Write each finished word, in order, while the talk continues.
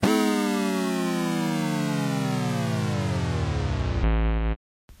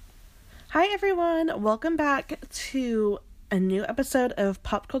Hi everyone, welcome back to a new episode of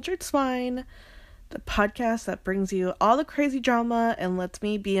Pop Cultured Swine, the podcast that brings you all the crazy drama and lets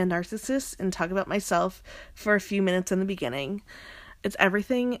me be a narcissist and talk about myself for a few minutes in the beginning. It's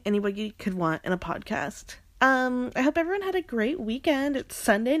everything anybody could want in a podcast. I hope everyone had a great weekend. It's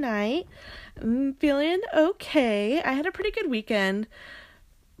Sunday night. I'm feeling okay. I had a pretty good weekend.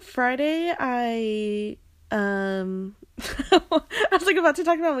 Friday, I was about to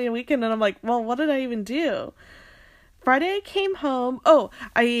talk about my weekend and I'm like, well, what did I even do? Friday I came home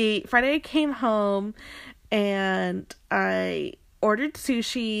and I ordered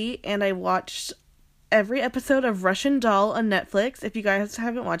sushi and I watched every episode of Russian Doll on Netflix. If you guys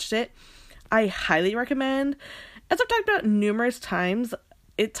haven't watched it, I highly recommend. As I've talked about numerous times,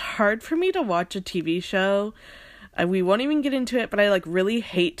 it's hard for me to watch a TV show. We won't even get into it, but I really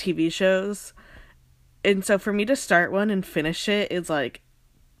hate TV shows. And so for me to start one and finish it is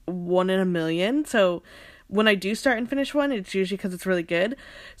one in a million. So when I do start and finish one, it's usually because it's really good.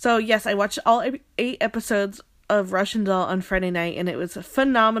 So yes, I watched all 8 episodes of Russian Doll on Friday night and it was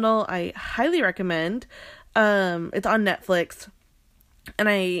phenomenal. I highly recommend. It's on Netflix and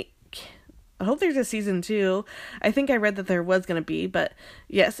I hope there's a season 2. I think I read that there was going to be, but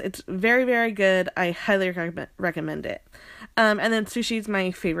yes, it's very, very good. I highly recommend it. And then sushi is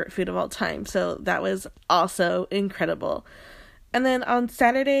my favorite food of all time, so that was also incredible. And then on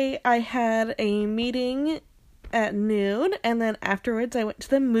Saturday, I had a meeting at noon, and then afterwards I went to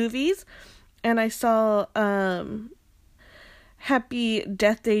the movies, and I saw Happy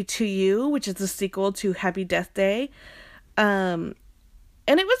Death Day to You, which is the sequel to Happy Death Day. And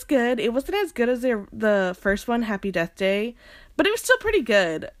it was good. It wasn't as good as the first one, Happy Death Day, but it was still pretty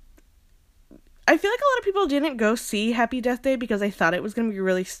good. I feel like a lot of people didn't go see Happy Death Day because they thought it was going to be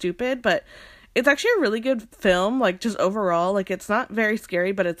really stupid, but it's actually a really good film, just overall. It's not very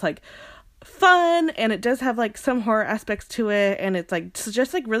scary, but it's, fun, and it does have, some horror aspects to it, and it's,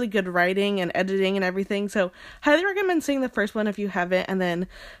 just really good writing and editing and everything, so highly recommend seeing the first one if you haven't, and then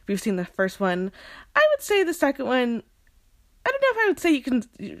if you've seen the first one, I would say the second one, I don't know if I would say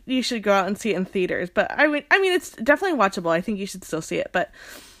you should go out and see it in theaters, but I mean, it's definitely watchable. I think you should still see it, but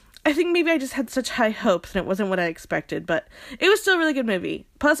I think maybe I just had such high hopes and it wasn't what I expected, but it was still a really good movie.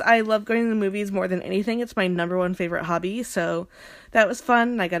 Plus, I love going to the movies more than anything. It's my number one favorite hobby, so that was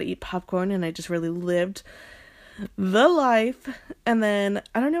fun. I got to eat popcorn, and I just really lived the life. And then,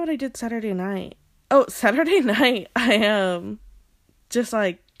 I don't know what I did Saturday night. Oh, Saturday night, I, just,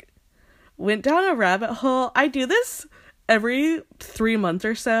 went down a rabbit hole. I do this every 3 months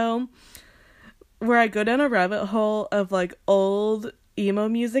or so, where I go down a rabbit hole of, old emo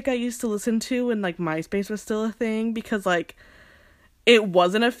music I used to listen to when, MySpace was still a thing, because, it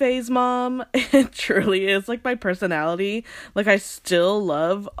wasn't a phase, Mom. It truly is, my personality. I still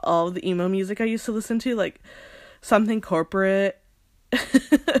love all the emo music I used to listen to, Something Corporate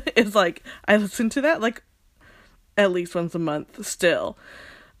is, I listen to that, at least once a month still.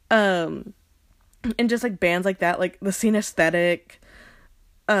 And just, bands like that, The Scene Aesthetic.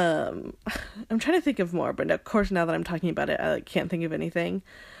 I'm trying to think of more, but of course, now that I'm talking about it, I, can't think of anything.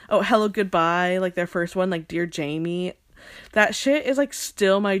 Oh, Hello Goodbye, their first one, Dear Jamie. That shit is,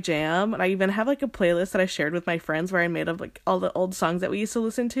 still my jam, and I even have, a playlist that I shared with my friends where I made of, all the old songs that we used to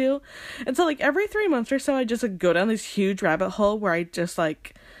listen to. And so, every 3 months or so, I just, go down this huge rabbit hole where I just,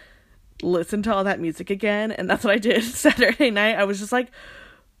 listen to all that music again, and that's what I did Saturday night. I was just,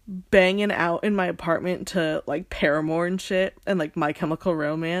 banging out in my apartment to Paramore and shit and My Chemical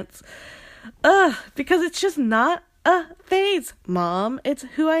Romance, because it's just not a phase, Mom. It's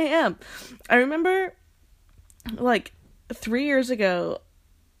who I am. I remember 3 years ago,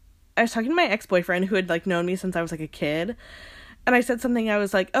 I was talking to my ex-boyfriend who had known me since I was a kid, and I said something. I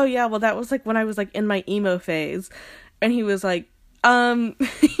was oh yeah, well that was when I was in my emo phase, and he was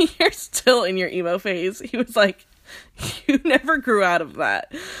you're still in your emo phase. He was you never grew out of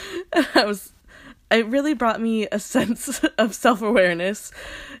that. It really brought me a sense of self-awareness,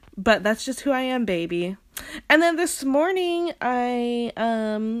 but that's just who I am, baby. And then this morning, I,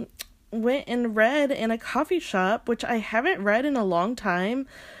 went and read in a coffee shop, which I haven't read in a long time.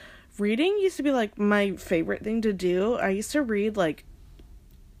 Reading used to be, my favorite thing to do. I used to read,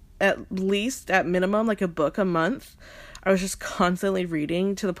 at least, at minimum, a book a month. I was just constantly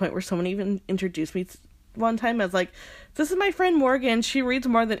reading to the point where someone even introduced me one time as this is my friend Morgan, she reads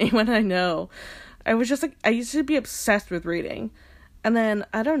more than anyone I know. I was just I used to be obsessed with reading, and then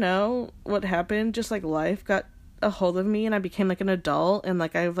I don't know what happened, just life got a hold of me and I became an adult, and I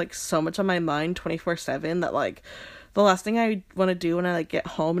have so much on my mind 24/7 that the last thing I want to do when I get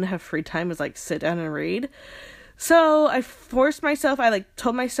home and have free time is sit down and read. So I forced myself, I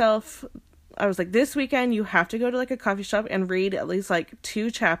told myself, I was like, this weekend you have to go to a coffee shop and read at least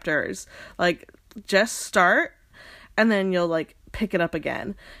 2 chapters. Just start and then you'll pick it up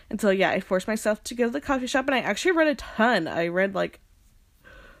again. And so yeah, I forced myself to go to the coffee shop, and I actually read a ton. I read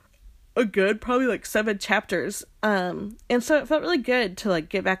a good probably 7 chapters. And so it felt really good to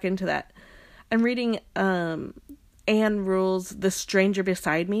get back into that. I'm reading Anne Rule's The Stranger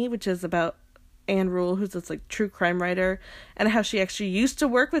Beside Me, which is about Anne Rule, who's this true crime writer, and how she actually used to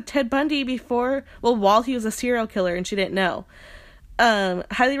work with Ted Bundy while he was a serial killer and she didn't know.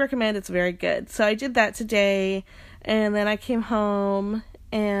 Highly recommend. It's very good. So I did that today, and then I came home,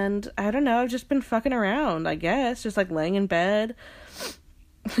 and I don't know, I've just been fucking around, I guess, just laying in bed.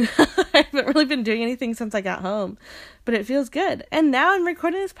 I haven't really been doing anything since I got home, but it feels good. And now I'm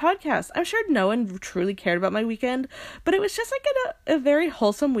recording this podcast. I'm sure no one truly cared about my weekend, but it was just a very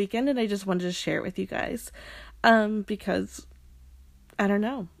wholesome weekend, and I just wanted to share it with you guys, because I don't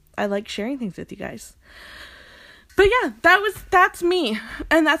know, I like sharing things with you guys. But yeah, that's me,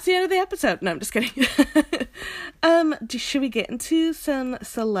 and that's the end of the episode. No, I'm just kidding. Should we get into some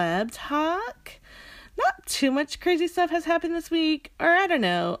celeb talk? Not too much crazy stuff has happened this week, or I don't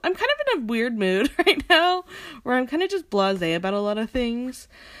know. I'm kind of in a weird mood right now, where I'm kind of just blasé about a lot of things.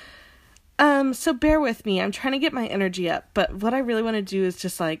 So bear with me. I'm trying to get my energy up, but what I really want to do is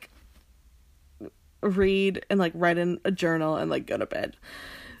just read and write in a journal and go to bed.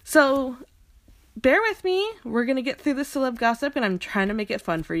 So bear with me. We're gonna get through the celeb gossip, and I'm trying to make it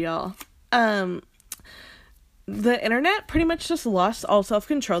fun for y'all. The internet pretty much just lost all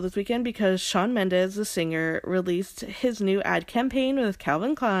self-control this weekend because Shawn Mendes, the singer, released his new ad campaign with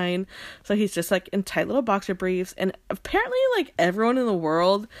Calvin Klein. So he's just in tight little boxer briefs, and apparently everyone in the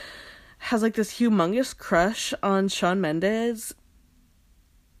world has this humongous crush on Shawn Mendes.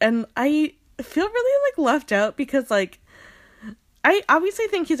 And I feel really left out because I obviously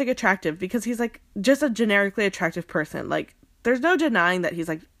think he's attractive because he's just a generically attractive person. There's no denying that he's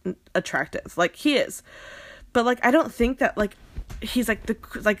attractive. He is. But I don't think that he's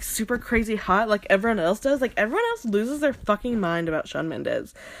the super crazy hot like everyone else does. Everyone else loses their fucking mind about Shawn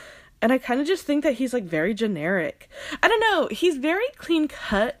Mendes. And I kind of just think that he's very generic. I don't know. He's very clean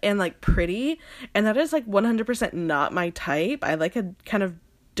cut and pretty, and that is 100% not my type. I like a kind of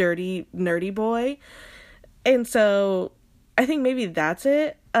dirty, nerdy boy. And so I think maybe that's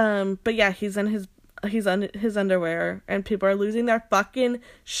it. But yeah, he's on his underwear, and people are losing their fucking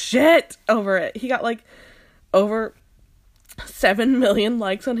shit over it. He got over 7 million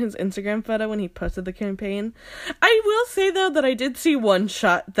likes on his Instagram photo when he posted the campaign. I will say though that I did see one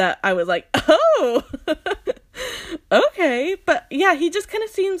shot that I was oh, okay. But yeah, he just kind of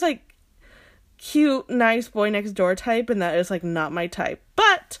seems cute, nice boy next door type, and that is not my type.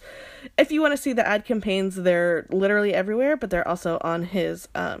 But if you want to see the ad campaigns, they're literally everywhere, but they're also on his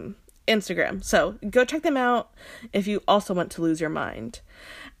Instagram. So go check them out if you also want to lose your mind.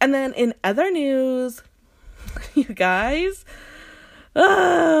 And then in other news, you guys,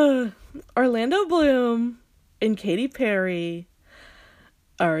 Orlando Bloom and Katy Perry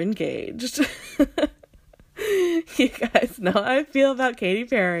are engaged. You guys know how I feel about Katy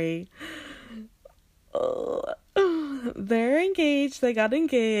Perry. They're engaged. They got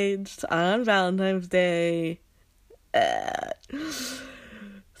engaged on Valentine's Day.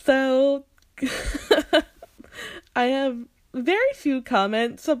 So I have very few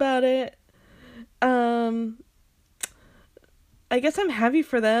comments about it. I guess I'm happy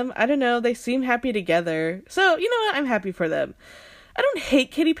for them. I don't know, they seem happy together. So, you know what? I'm happy for them. I don't hate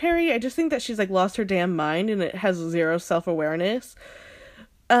Katy Perry. I just think that she's lost her damn mind and it has zero self-awareness.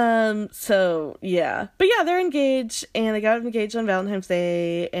 So yeah. But yeah, they're engaged, and they got engaged on Valentine's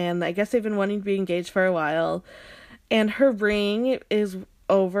Day, and I guess they've been wanting to be engaged for a while. And her ring is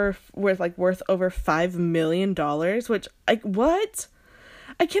worth over $5 million, which what?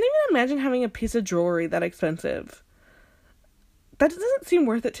 I can't even imagine having a piece of jewelry that expensive. That doesn't seem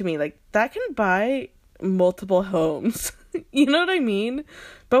worth it to me. That can buy multiple homes. You know what I mean?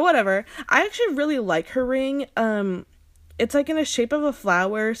 But whatever. I actually really like her ring. It's in the shape of a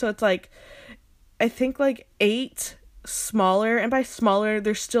flower, so it's I think 8 smaller, and by smaller,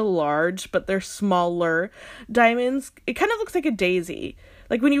 they're still large, but they're smaller diamonds. It kind of looks like a daisy.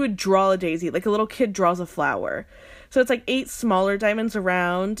 When you would draw a daisy, a little kid draws a flower. So it's 8 smaller diamonds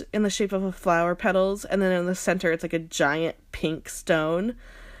around in the shape of a flower petals, and then in the center it's a giant pink stone.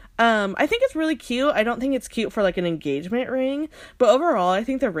 I think it's really cute. I don't think it's cute for an engagement ring, but overall I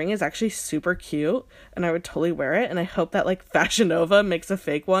think the ring is actually super cute, and I would totally wear it, and I hope that Fashion Nova makes a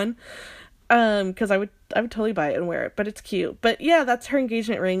fake one. Because I would totally buy it and wear it, but it's cute. But yeah, that's her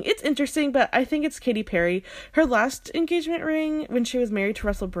engagement ring. It's interesting, but I think it's Katy Perry. Her last engagement ring, when she was married to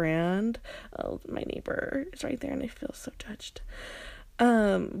Russell Brand, oh, my neighbor is right there and I feel so touched.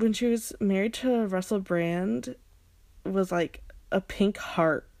 When she was married to Russell Brand, was like a pink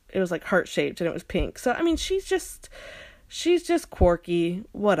heart. It was like heart shaped and it was pink. So I mean, she's just quirky,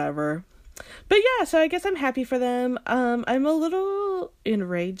 whatever. But yeah, so I guess I'm happy for them. I'm a little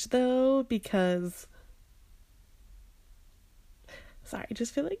enraged though, because sorry, I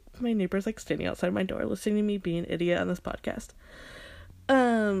just feel like my neighbor's like standing outside my door listening to me be an idiot on this podcast.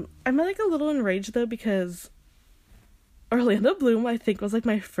 I'm like a little enraged though, because Orlando Bloom, I think, was like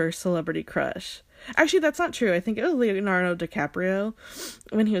my first celebrity crush. Actually, that's not true. I think it was Leonardo DiCaprio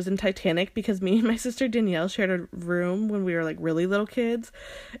when he was in Titanic, because me and my sister Danielle shared a room when we were like really little kids.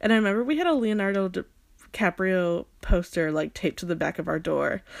 And I remember we had a Leonardo DiCaprio poster like taped to the back of our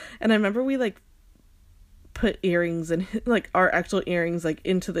door. And I remember we like put earrings and like our actual earrings like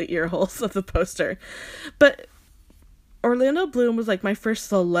into the ear holes of the poster. But Orlando Bloom was like my first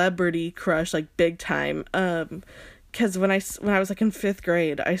celebrity crush, like big time. Because when I was like in 5th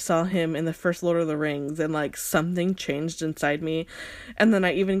grade, I saw him in the first Lord of the Rings, and like something changed inside me. And then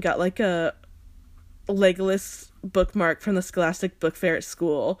I even got like a Legolas bookmark from the Scholastic Book Fair at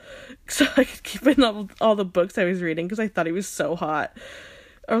school, so I could keep in all the books I was reading, because I thought he was so hot.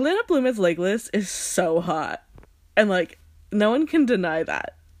 Orlando Bloom as Legolas is so hot, and like no one can deny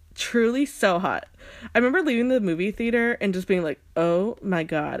that. Truly so hot. I remember leaving the movie theater and just being like, oh my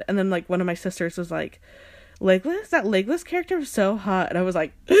god. And then like one of my sisters was like, Legolas? That Legolas character was so hot. And I was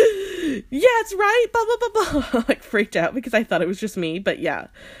like, yeah, it's right, blah, blah, blah, blah. Like, freaked out because I thought it was just me, but yeah.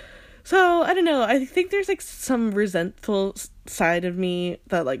 So, I don't know. I think there's, like, some resentful side of me,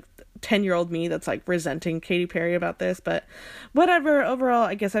 that, like, 10-year-old me that's, like, resenting Katy Perry about this, but whatever. Overall,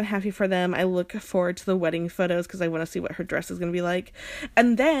 I guess I'm happy for them. I look forward to the wedding photos because I want to see what her dress is going to be like.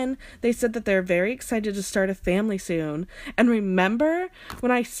 And then they said that they're very excited to start a family soon. And remember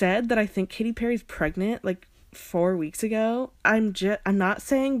when I said that I think Katy Perry's pregnant, like, 4 weeks ago? I'm not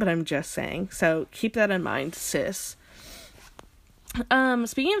saying, but I'm just saying. So keep that in mind, sis.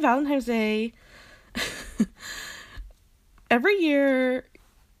 Speaking of Valentine's Day, every year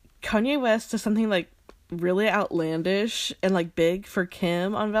Kanye West does something like really outlandish and like big for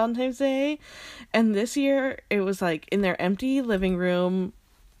Kim on Valentine's Day. And this year it was like in their empty living room.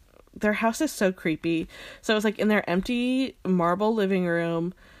 Their house is so creepy. So it was like in their empty marble living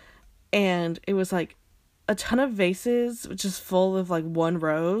room, and it was like a ton of vases just full of like one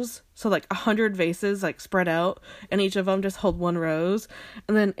rose. So like 100 vases like spread out, and each of them just hold one rose.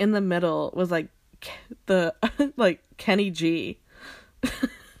 And then in the middle was like the like Kenny G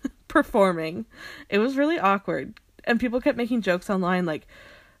performing. It was really awkward, and people kept making jokes online like,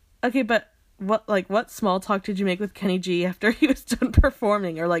 okay, but what small talk did you make with Kenny G after he was done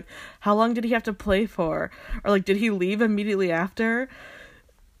performing? Or like, how long did he have to play for? Or like, did he leave immediately after?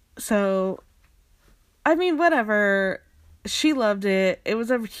 So I mean, whatever. She loved it. It was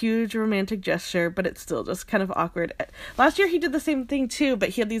a huge romantic gesture, but it's still just kind of awkward. Last year he did the same thing too, but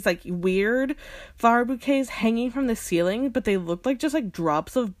he had these like weird flower bouquets hanging from the ceiling, but they looked like just like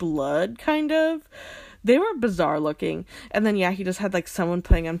drops of blood, kind of. They were bizarre looking. And then yeah, he just had like someone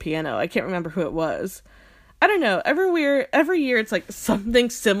playing on piano. I can't remember who it was. I don't know. Every year it's like something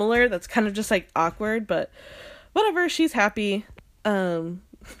similar that's kind of just like awkward, but whatever. She's happy.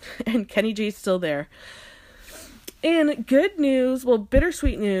 And Kenny G's still there. And good news, well,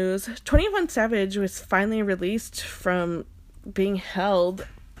 bittersweet news, 21 Savage was finally released from being held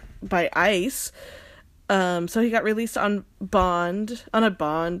by ICE. So he got released on a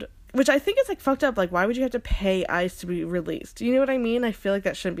bond, which I think is like fucked up. Like, why would you have to pay ICE to be released? You know what I mean? I feel like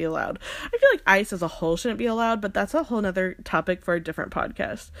that shouldn't be allowed. I feel like ICE as a whole shouldn't be allowed, but that's a whole nother topic for a different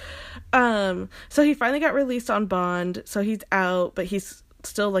podcast. So he finally got released on bond, so he's out, but he's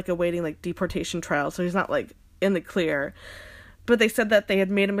still like awaiting like deportation trial, so he's not like in the clear. But they said that they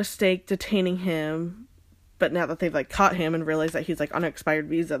had made a mistake detaining him, but now that they've like caught him and realized that he's like on an expired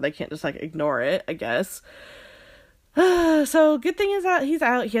visa, they can't just like ignore it, I guess. So good thing is that he's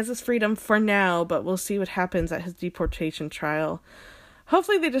out. He has his freedom for now, but we'll see what happens at his deportation trial.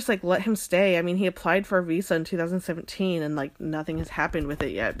 Hopefully they just like let him stay. I mean, he applied for a visa in 2017 and like nothing has happened with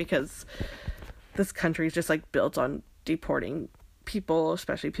it yet, because this country is just like built on deporting people,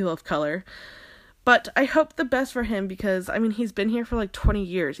 especially people of color. But I hope the best for him, because I mean, he's been here for like 20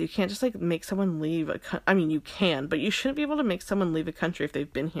 years. You can't just like make someone leave I mean, you can, but you shouldn't be able to make someone leave a country if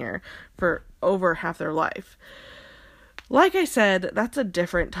they've been here for over half their life. Like I said, that's a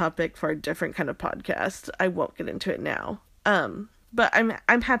different topic for a different kind of podcast. I won't get into it now. But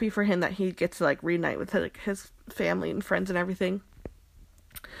I'm happy for him that he gets to, like, reunite with, like, his family and friends and everything.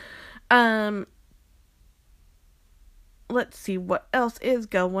 Let's see what else is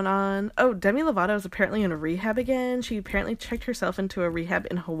going on. Oh, Demi Lovato is apparently in a rehab again. She apparently checked herself into a rehab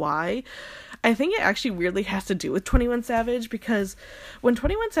in Hawaii. I think it actually weirdly has to do with 21 Savage, because when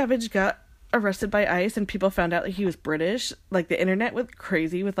 21 Savage got arrested by ICE and people found out that he was British, like, the internet went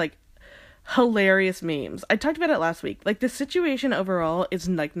crazy with, like, hilarious memes. I talked about it last week. Like, the situation overall is,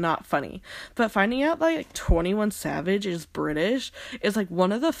 like, not funny, but finding out, like, 21 Savage is British is, like,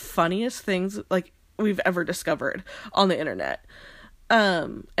 one of the funniest things, like, we've ever discovered on the internet.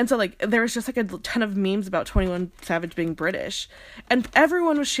 And so, like, there was just, like, a ton of memes about 21 Savage being British, and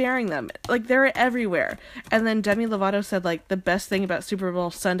everyone was sharing them. Like, they're everywhere. And then Demi Lovato said, like, the best thing about Super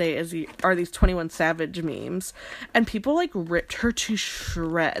Bowl Sunday are these 21 Savage memes. And people, like, ripped her to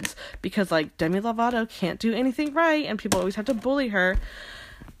shreds because, like, Demi Lovato can't do anything right, and people always have to bully her.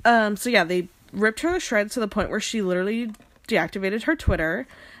 So yeah, they ripped her to shreds to the point where she literally deactivated her Twitter.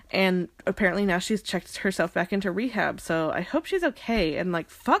 And apparently now she's checked herself back into rehab, so I hope she's okay. And, like,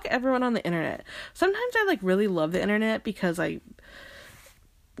 fuck everyone on the internet. Sometimes I, like, really love the internet because I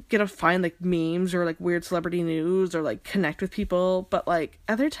get to find, like, memes or, like, weird celebrity news or, like, connect with people. But, like,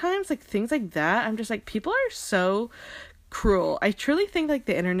 other times, like, things like that, I'm just like, people are so cruel. I truly think, like,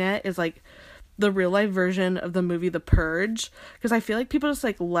 the internet is, like, the real life version of the movie The Purge, because I feel like people just,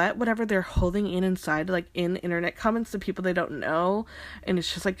 like, let whatever they're holding inside, like, in internet comments to people they don't know, and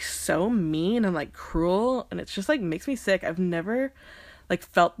it's just, like, so mean and, like, cruel, and it's just, like, makes me sick. I've never, like,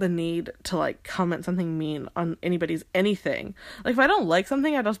 felt the need to, like, comment something mean on anybody's anything. Like, if I don't like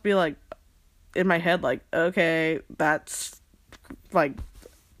something, I just be like, in my head, like, okay, that's, like,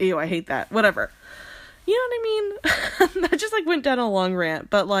 ew, I hate that, whatever. You know what I mean? That just, like, went down a long rant,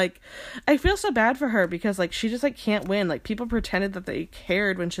 but, like, I feel so bad for her because, like, she just, like, can't win. Like, people pretended that they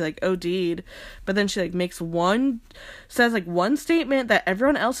cared when she, like, OD'd, but then she, like, says, like, one statement that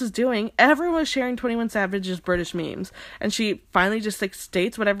everyone else is doing. Everyone was sharing 21 Savage's British memes, and she finally just, like,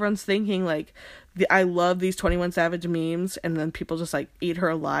 states what everyone's thinking, like, I love these 21 Savage memes, and then people just, like, eat her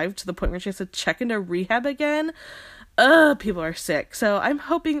alive to the point where she has to check into rehab again. People are sick. So I'm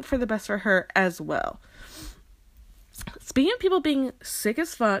hoping for the best for her as well. Speaking of people being sick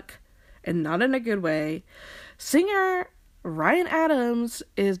as fuck, and not in a good way, singer Ryan Adams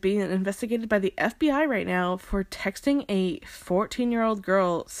is being investigated by the FBI right now for texting a 14-year-old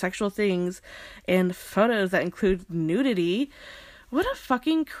girl sexual things and photos that include nudity. What a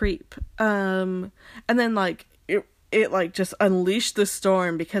fucking creep. And then, like, it like, just unleashed the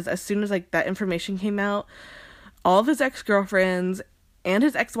storm, because as soon as, like, that information came out, all of his ex-girlfriends and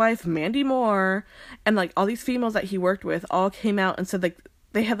his ex-wife, Mandy Moore, and, like, all these females that he worked with all came out and said, like,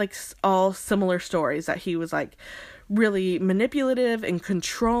 they had, like, all similar stories, that he was, like, really manipulative and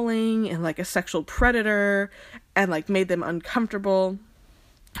controlling and, like, a sexual predator, and, like, made them uncomfortable,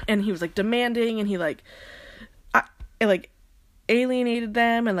 and he was, like, demanding, and he, like, alienated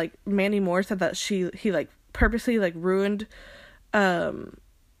them, and, like, Mandy Moore said that he, like, purposely, like, ruined,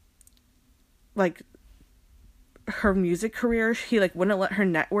 like, her music career. He, like, wouldn't let her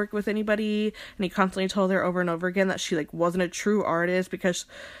network with anybody, and he constantly told her over and over again that she, like, wasn't a true artist because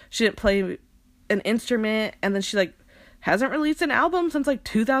she didn't play an instrument, and then she, like, hasn't released an album since, like,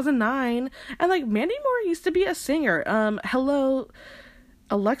 2009, and, like, Mandy Moore used to be a singer. Hello,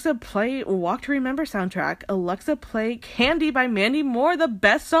 Alexa, play Walk to Remember soundtrack. Alexa, play Candy by Mandy Moore, the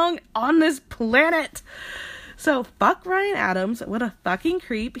best song on this planet. So, fuck Ryan Adams. What a fucking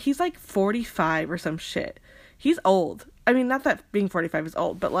creep. He's, like, 45 or some shit. He's old. I mean, not that being 45 is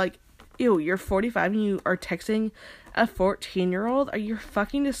old, but, like, ew, you're 45 and you are texting a 14-year-old? Are you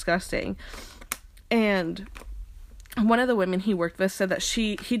fucking disgusting? And one of the women he worked with said that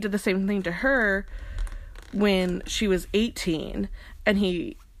he did the same thing to her when she was 18, and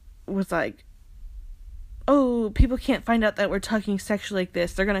he was like, oh, people can't find out that we're talking sexually like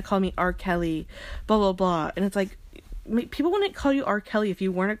this. They're gonna call me R. Kelly, blah, blah, blah. And it's like, people wouldn't call you R. Kelly if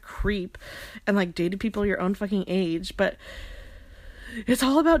you weren't a creep and, like, dated people your own fucking age. But it's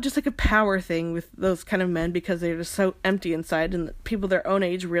all about just, like, a power thing with those kind of men, because they're just so empty inside, and people their own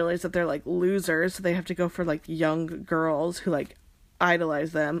age realize that they're, like, losers, so they have to go for, like, young girls who, like,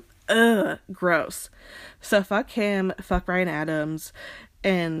 idolize them. Ugh, gross. So fuck him, fuck Ryan Adams,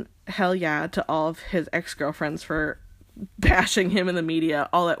 and hell yeah to all of his ex-girlfriends for bashing him in the media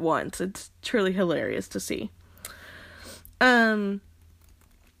all at once. It's truly hilarious to see.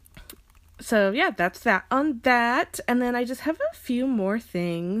 So yeah, that's that on that. And then I just have a few more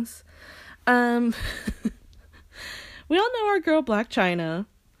things. We all know our girl Blac Chyna.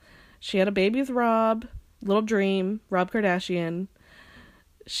 She had a baby with Rob Kardashian.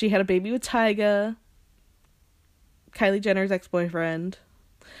 She had a baby with Tyga, Kylie Jenner's ex-boyfriend.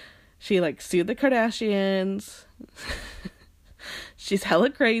 She, like, sued the Kardashians. She's hella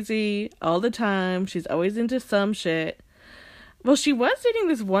crazy all the time. She's always into some shit. Well, she was dating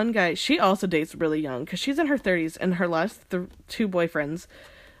this one guy. She also dates really young because she's in her 30s, and her last two boyfriends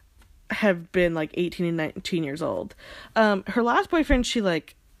have been, like, 18 and 19 years old. Her last boyfriend, she,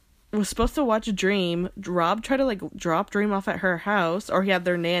 like, was supposed to watch Dream. Rob tried to, like, drop Dream off at her house, or he had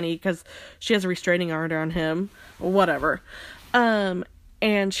their nanny because she has a restraining order on him. Whatever.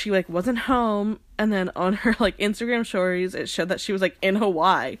 And she, like, wasn't home, and then on her, like, Instagram stories, it showed that she was, like, in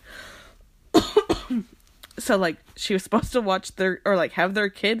Hawaii. So, like, she was supposed to watch like, have their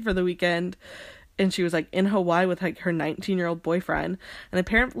kid for the weekend, and she was, like, in Hawaii with, like, her 19-year-old boyfriend, and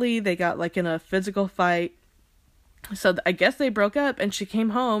apparently they got, like, in a physical fight, so I guess they broke up, and she came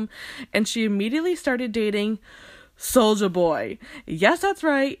home, and she immediately started dating Soulja Boy. Yes, that's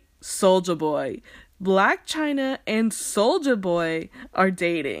right, Soulja Boy. Blac Chyna and Soulja Boy are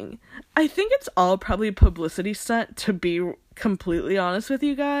dating. I think it's all probably a publicity stunt, to be completely honest with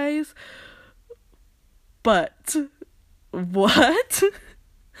you guys. But, what?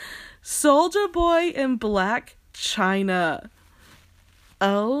 Soulja Boy and Blac Chyna.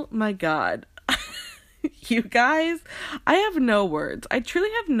 Oh my god. You guys, I have no words. I truly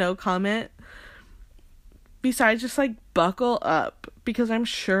have no comment besides just, like, buckle up, because I'm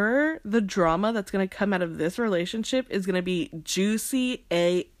sure the drama that's going to come out of this relationship is going to be juicy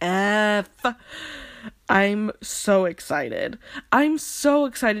AF. I'm so excited. I'm so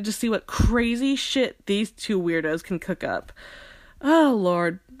excited to see what crazy shit these two weirdos can cook up. Oh,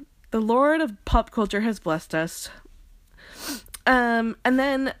 Lord. The Lord of pop culture has blessed us. And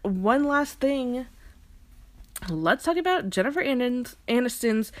then one last thing. Let's talk about Jennifer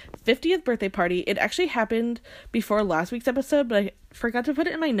Aniston's 50th birthday party. It actually happened before last week's episode, but I forgot to put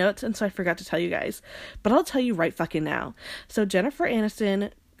it in my notes, and so I forgot to tell you guys. But I'll tell you right fucking now. So Jennifer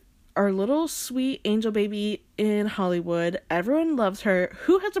Aniston, our little sweet angel baby in Hollywood, everyone loves her.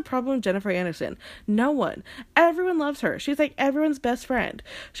 Who has a problem with Jennifer Aniston? No one. Everyone loves her. She's like everyone's best friend.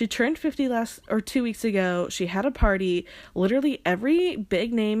 She turned 50 2 weeks ago. She had a party. Literally every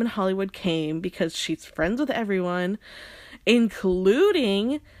big name in Hollywood came because she's friends with everyone,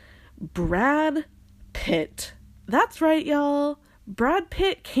 including Brad Pitt. That's right, y'all. Brad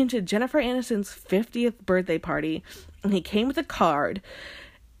Pitt came to Jennifer Aniston's 50th birthday party, and he came with a card.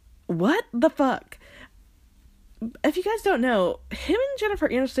 What the fuck? If you guys don't know, him and Jennifer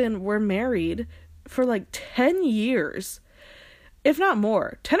Aniston were married for like 10 years. If not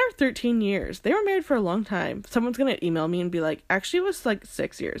more. 10 or 13 years. They were married for a long time. Someone's gonna email me and be like, actually it was like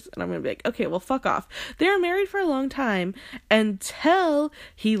 6 years. And I'm gonna be like, okay, well fuck off. They were married for a long time until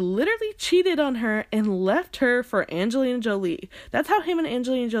he literally cheated on her and left her for Angelina Jolie. That's how him and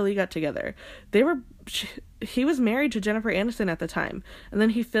Angelina Jolie got together. He was married to Jennifer Aniston at the time, and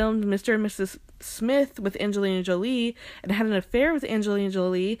then he filmed Mr. and Mrs. Smith with Angelina Jolie and had an affair with Angelina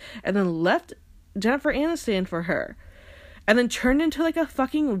Jolie, and then left Jennifer Aniston for her, and then turned into like a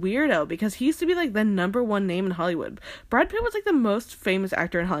fucking weirdo because he used to be like the number one name in Hollywood. Brad Pitt was like the most famous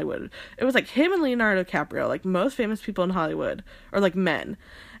actor in Hollywood. It was like him and Leonardo DiCaprio, like most famous people in Hollywood, or like men.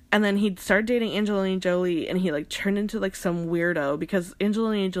 And then he started dating Angelina Jolie, and he, like, turned into, like, some weirdo, because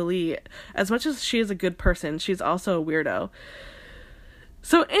Angelina Jolie, as much as she is a good person, she's also a weirdo.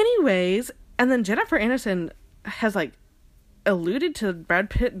 So anyways, and then Jennifer Aniston has, like, alluded to Brad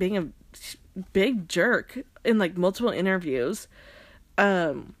Pitt being a big jerk in, like, multiple interviews,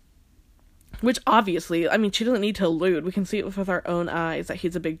 which obviously, I mean, she doesn't need to allude. We can see it with our own eyes that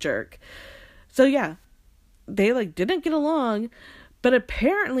he's a big jerk. So yeah, they, like, didn't get along. But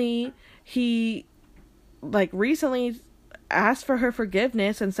apparently, he, like, recently asked for her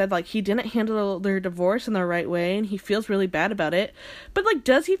forgiveness and said, like, he didn't handle their divorce in the right way, and he feels really bad about it. But, like,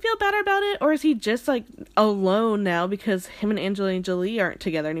 does he feel better about it? Or is he just, like, alone now because him and Angelina Jolie aren't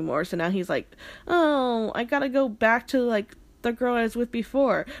together anymore? So now he's like, oh, I gotta go back to, like, the girl I was with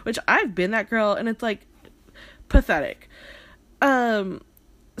before. Which, I've been that girl, and it's, like, pathetic. So,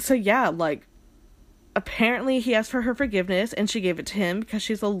 yeah, like, apparently he asked for her forgiveness and she gave it to him because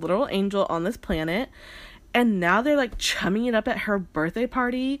she's a little angel on this planet. And now they're like chumming it up at her birthday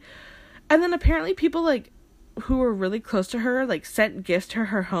party. And then apparently people like who were really close to her like sent gifts to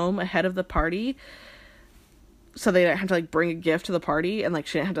her home ahead of the party. So they didn't have to like bring a gift to the party, and like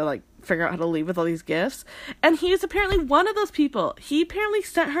she didn't have to like figure out how to leave with all these gifts. And he is apparently one of those people. He apparently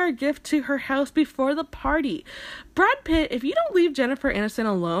sent her a gift to her house before the party. Brad Pitt, if you don't leave Jennifer Aniston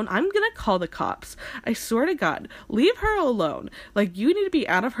alone, I'm gonna call the cops. I swear to God, leave her alone. Like, you need to be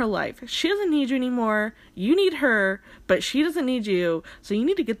out of her life. She doesn't need you anymore. You need her, but she doesn't need you. So you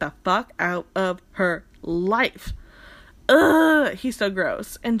need to get the fuck out of her life. Ugh, he's so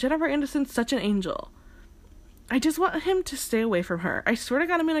gross. And Jennifer Aniston's such an angel. I just want him to stay away from her. I swear to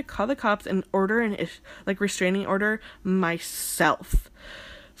God, I'm going to call the cops and order restraining order myself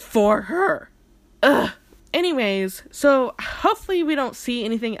for her. Ugh. Anyways, so hopefully we don't see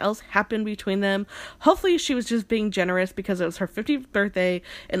anything else happen between them. Hopefully she was just being generous because it was her 50th birthday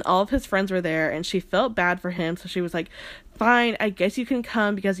and all of his friends were there and she felt bad for him. So she was like, fine, I guess you can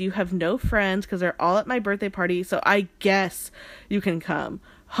come because you have no friends because they're all at my birthday party. So I guess you can come.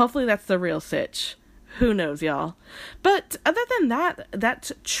 Hopefully that's the real sitch. Who knows, y'all? But other than that,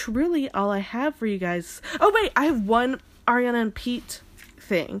 that's truly all I have for you guys. Oh, wait, I have one Ariana and Pete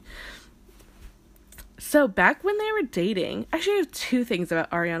thing. So back when they were dating, actually I have two things about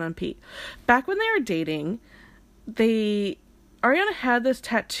Ariana and Pete. Back when they were dating, Ariana had this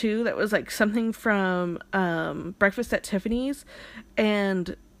tattoo that was like something from Breakfast at Tiffany's,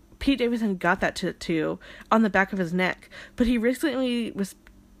 and Pete Davidson got that tattoo on the back of his neck. But he recently was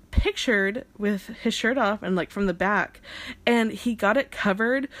pictured with his shirt off and like from the back, and he got it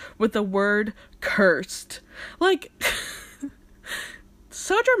covered with the word cursed. Like,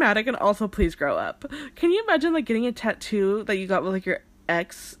 so dramatic, and also please grow up. Can you imagine like getting a tattoo that you got with like your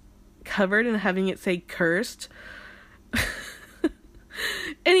ex covered and having it say cursed?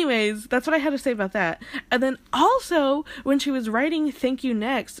 Anyways, that's what I had to say about that. And then also, when she was writing Thank You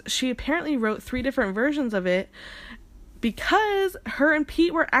Next, she apparently wrote 3 different versions of it because her and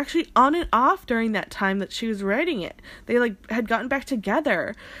Pete were actually on and off during that time that she was writing it. They like had gotten back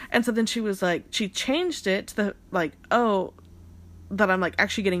together. And so then she was like, she changed it to the like, oh, that I'm like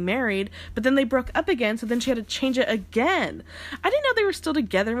actually getting married, but then they broke up again, so then she had to change it again. I didn't know they were still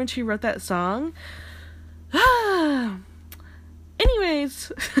together when she wrote that song.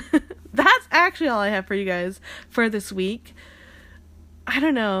 Anyways, that's actually all I have for you guys for this week. I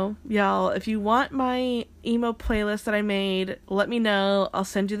don't know, y'all. If you want my emo playlist that I made, let me know. I'll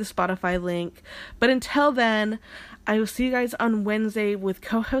send you the Spotify link. But until then, I will see you guys on Wednesday with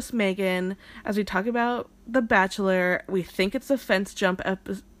co-host Megan as we talk about The Bachelor. We think it's a fence jump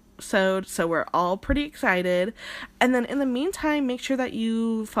episode, so we're all pretty excited. And then in the meantime, make sure that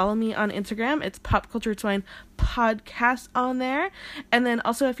you follow me on Instagram. It's Pop Culture Twine Podcast on there. And then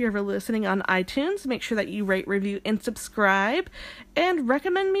also, if you're ever listening on iTunes, make sure that you rate, review, and subscribe. And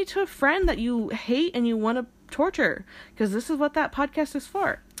recommend me to a friend that you hate and you want to torture, because this is what that podcast is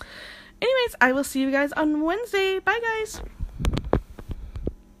for. Anyways, I will see you guys on Wednesday. Bye, guys.